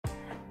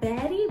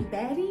Baddie,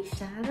 Baddie,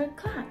 shot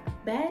o'clock.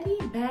 Baddie,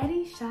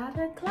 Baddie, shot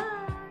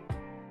o'clock.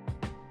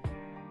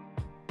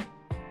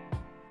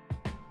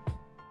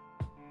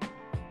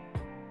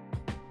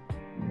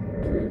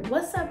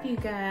 What's up, you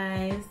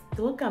guys?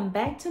 Welcome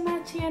back to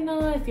my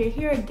channel. If you're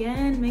here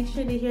again, make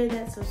sure to hit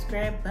that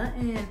subscribe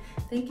button.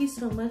 Thank you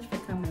so much for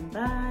coming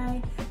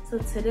by. So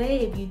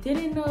today, if you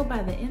didn't know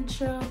by the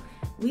intro,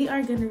 we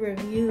are going to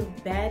review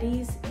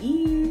Baddie's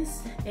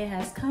East. It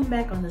has come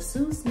back on the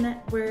Zeus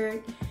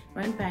Network,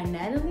 run by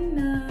Natalie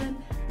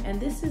Nunn. And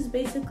this is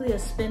basically a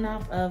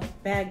spin-off of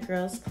Bad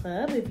Girls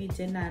Club. If you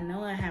did not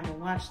know, I haven't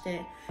watched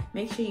it,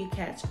 make sure you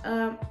catch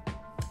up.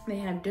 They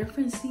have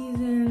different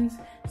seasons.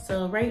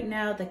 So right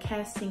now the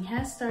casting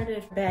has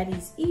started.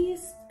 Baddie's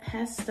East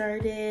has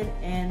started,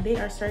 and they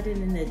are started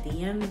in the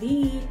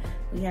DMV.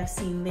 We have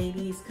seen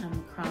ladies come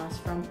across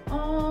from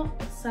all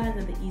sides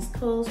of the East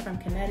Coast, from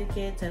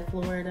Connecticut to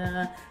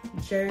Florida,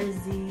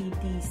 Jersey,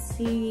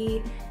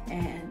 DC,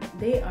 and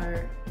they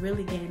are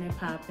really getting it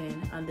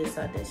popping on this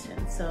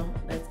audition. So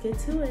let's get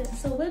to it.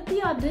 So with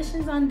the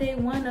auditions on day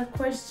one, of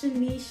course,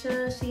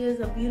 Janisha, she is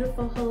a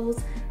beautiful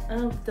host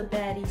of the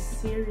Baddie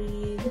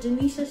series.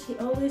 Janisha, she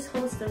always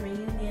hosts the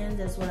reunions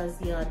as well as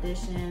the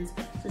auditions.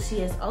 So she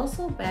is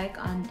also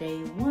back on day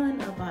one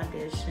of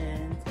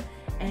auditions.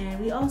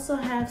 And we also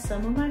have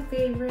some of my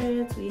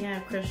favorites. We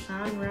have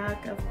Krishan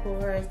Rock, of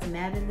course,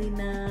 Natalie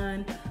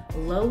Nunn,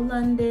 Low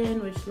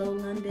London, which Low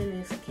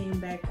London came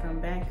back from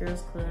Bad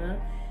Girls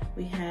Club.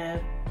 We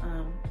have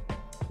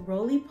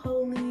Roly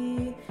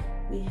Poly.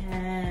 We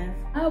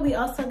have, we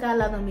also got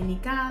La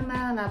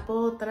Dominicana, La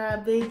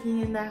Potra,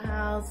 Biggie in the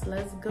house.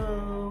 Let's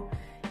go.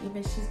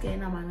 Even she's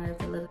getting on my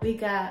nerves a little. We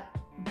got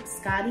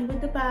Scotty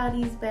with the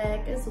Baddies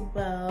back as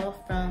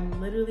well. From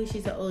literally,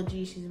 she's an OG.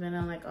 She's been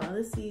on like all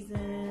the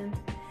seasons.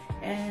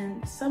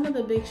 And some of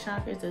the big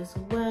shockers as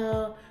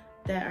well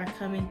that are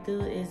coming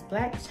through is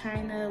Black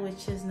China,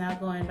 which is now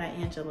going by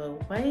Angela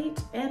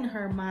White, and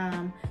her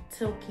mom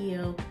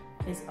Tokyo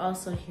is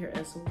also here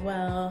as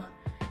well.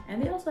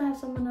 And they also have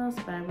someone else,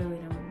 but I really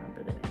don't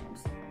remember the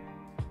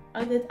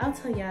names. I'll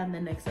tell y'all in the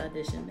next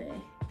audition day.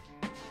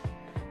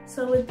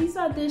 So with these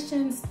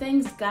auditions,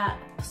 things got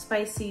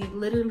spicy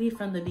literally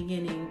from the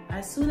beginning.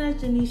 As soon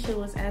as Janisha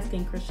was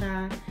asking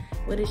Krishan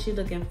what is she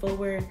looking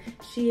forward,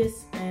 she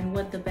is, and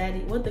what the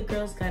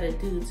girls gotta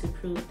do to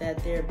prove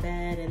that they're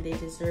bad and they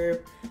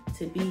deserve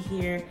to be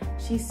here.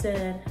 She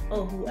said,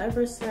 oh,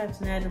 whoever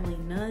slaps Natalie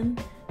Nunn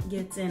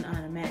gets in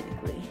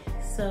automatically.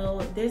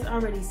 So there's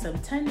already some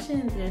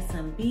tension, there's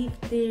some beef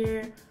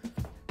there.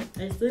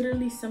 There's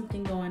literally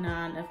something going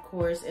on. Of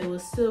course, it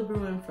was still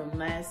brewing from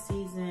last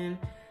season,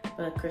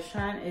 but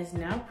Krishan is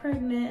now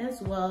pregnant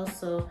as well.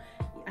 So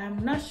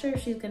I'm not sure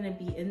if she's gonna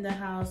be in the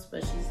house,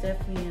 but she's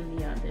definitely in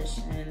the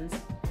auditions.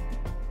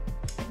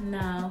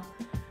 Now,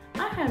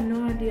 I have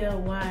no idea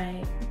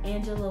why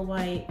Angela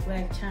White,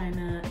 Black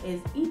China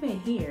is even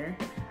here.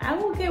 I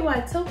will get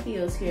why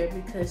Tokyo's here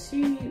because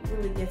she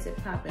really gets it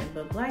popping.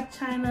 But Black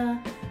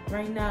China,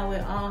 right now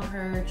with all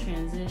her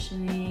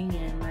transitioning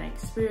and like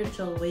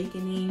spiritual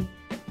awakening,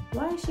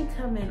 why is she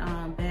coming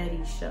on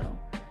Baddie's show?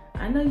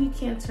 I know you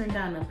can't turn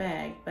down a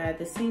bag, but at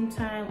the same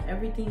time,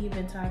 everything you've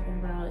been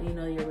talking about, you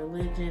know, your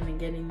religion and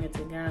getting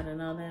into God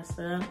and all that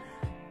stuff,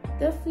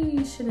 definitely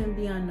you shouldn't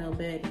be on no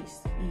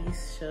Baddie's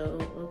East show,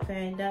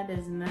 okay? That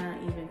is not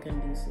even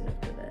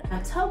conducive to that.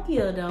 Now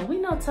Tokyo though, we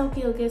know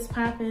Tokyo gets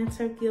popping,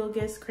 Tokyo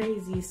gets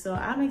crazy, so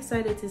I'm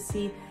excited to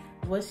see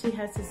what she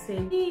has to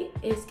say. She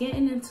is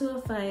getting into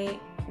a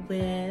fight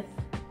with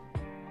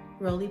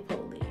Roly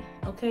Poly,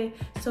 okay?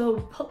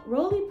 So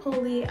Roly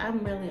Poly,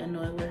 I'm really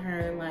annoyed with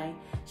her. Like,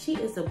 she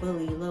is a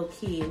bully, low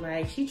key.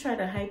 Like, she tried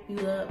to hype you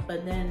up,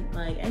 but then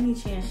like any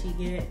chance she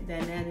get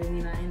that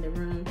Natalie not in the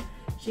room,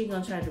 she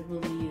gonna try to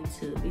bully you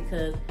too,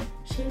 because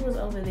she was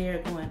over there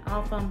going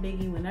off on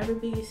Biggie. Whenever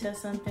Biggie says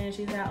something,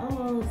 she's like,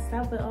 oh,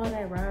 stop with all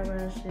that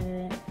rah-rah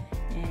shit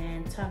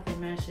and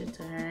talking mad shit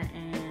to her,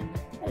 and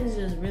it's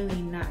just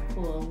really not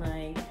cool.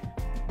 Like,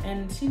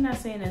 and she's not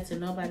saying that to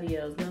nobody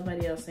else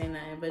saying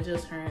nothing, but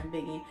just her and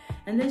Biggie.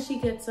 And then she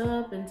gets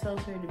up and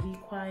tells her to be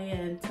quiet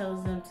and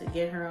tells them to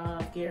get her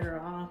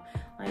off.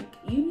 Like,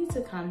 you need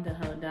to calm the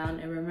hell down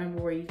and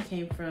remember where you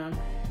came from.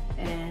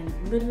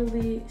 And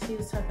literally, she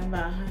was talking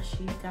about how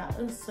she got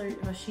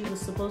how she was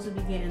supposed to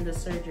be getting the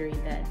surgery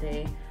that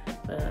day,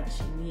 but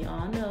we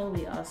all know,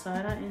 we all saw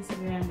it on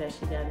Instagram that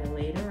she got it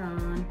later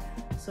on.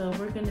 So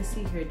we're gonna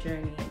see her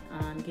journey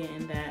on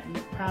getting that,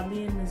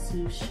 probably in the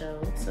Zeus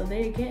show. So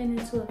they're getting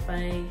into a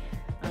fight.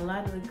 A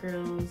lot of the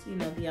girls, you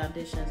know, the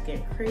auditions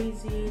get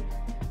crazy.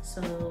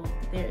 So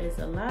there is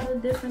a lot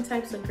of different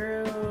types of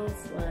girls.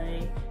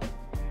 Like,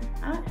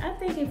 I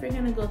think if you're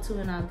gonna go to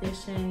an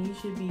audition, you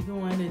should be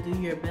going to do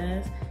your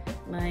best.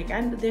 Like,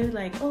 they're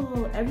like,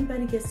 oh,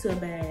 everybody gets to a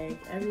bag.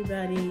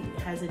 Everybody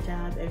has a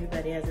job.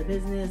 Everybody has a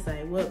business.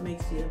 Like, what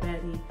makes you a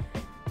baddie?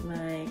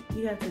 Like,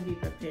 you have to be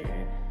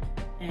prepared.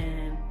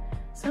 And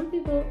some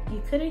people,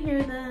 you couldn't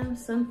hear them.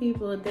 Some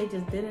people, they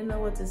just didn't know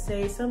what to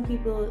say. Some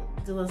people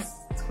was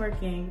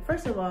twerking.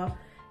 First of all,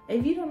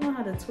 if you don't know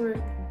how to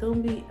twerk,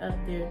 don't be up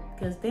there,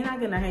 because they're not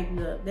gonna hype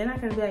you up. They're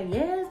not gonna be like,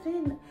 yes,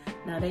 man.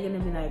 No, they're gonna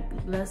be like,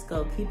 let's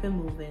go, keep it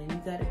moving.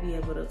 You gotta be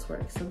able to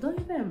twerk. So don't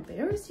even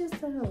embarrass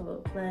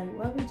yourself. Like,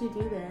 why would you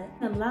do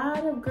that? A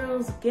lot of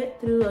girls get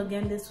through.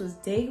 Again, this was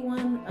day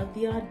 1 of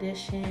the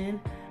audition.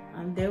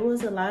 There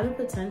was a lot of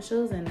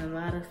potentials and a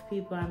lot of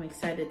people I'm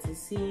excited to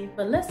see.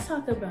 But let's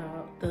talk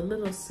about the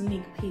little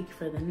sneak peek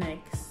for the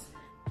next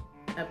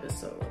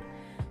episode,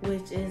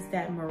 which is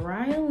that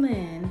Mariah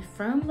Lynn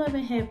from Love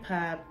and Hip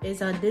Hop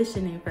is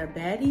auditioning for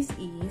Baddie's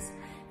East,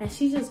 and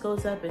she just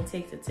goes up and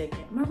takes a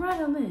ticket.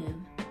 Mariah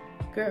Lynn,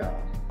 girl,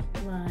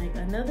 like,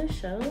 another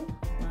show?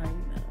 Like,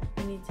 no,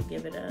 you need to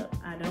give it up.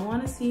 I don't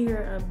want to see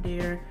her up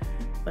there,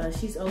 but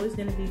she's always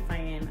gonna be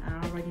fighting.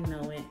 I already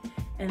know it.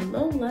 And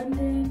Low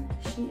London,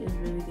 she is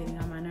really getting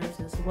on my nerves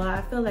as well.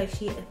 I feel like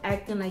she is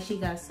acting like she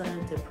got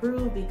something to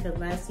prove, because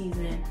last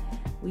season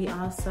we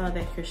all saw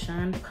that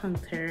Krishan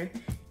punked her,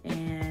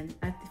 and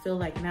I feel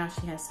like now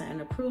she has something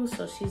to prove,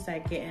 so she's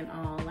like getting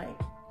all like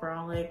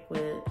frolic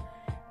with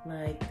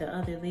like the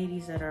other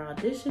ladies that are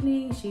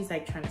auditioning. She's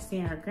like trying to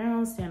stand her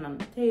ground, stand on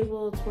the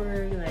table,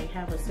 twerk, like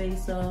have a say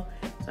so.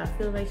 So I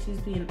feel like she's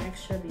being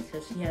extra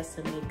because she has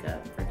to make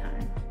up for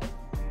time.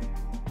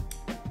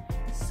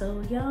 So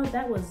y'all,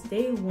 that was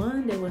day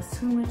 1. There was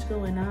too much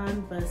going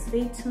on, but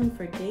stay tuned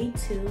for day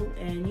 2,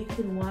 and you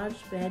can watch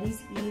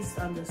Baddieseast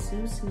on the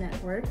Zeus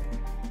Network,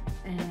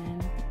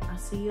 and I'll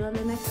see you on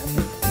the next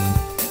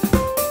episode.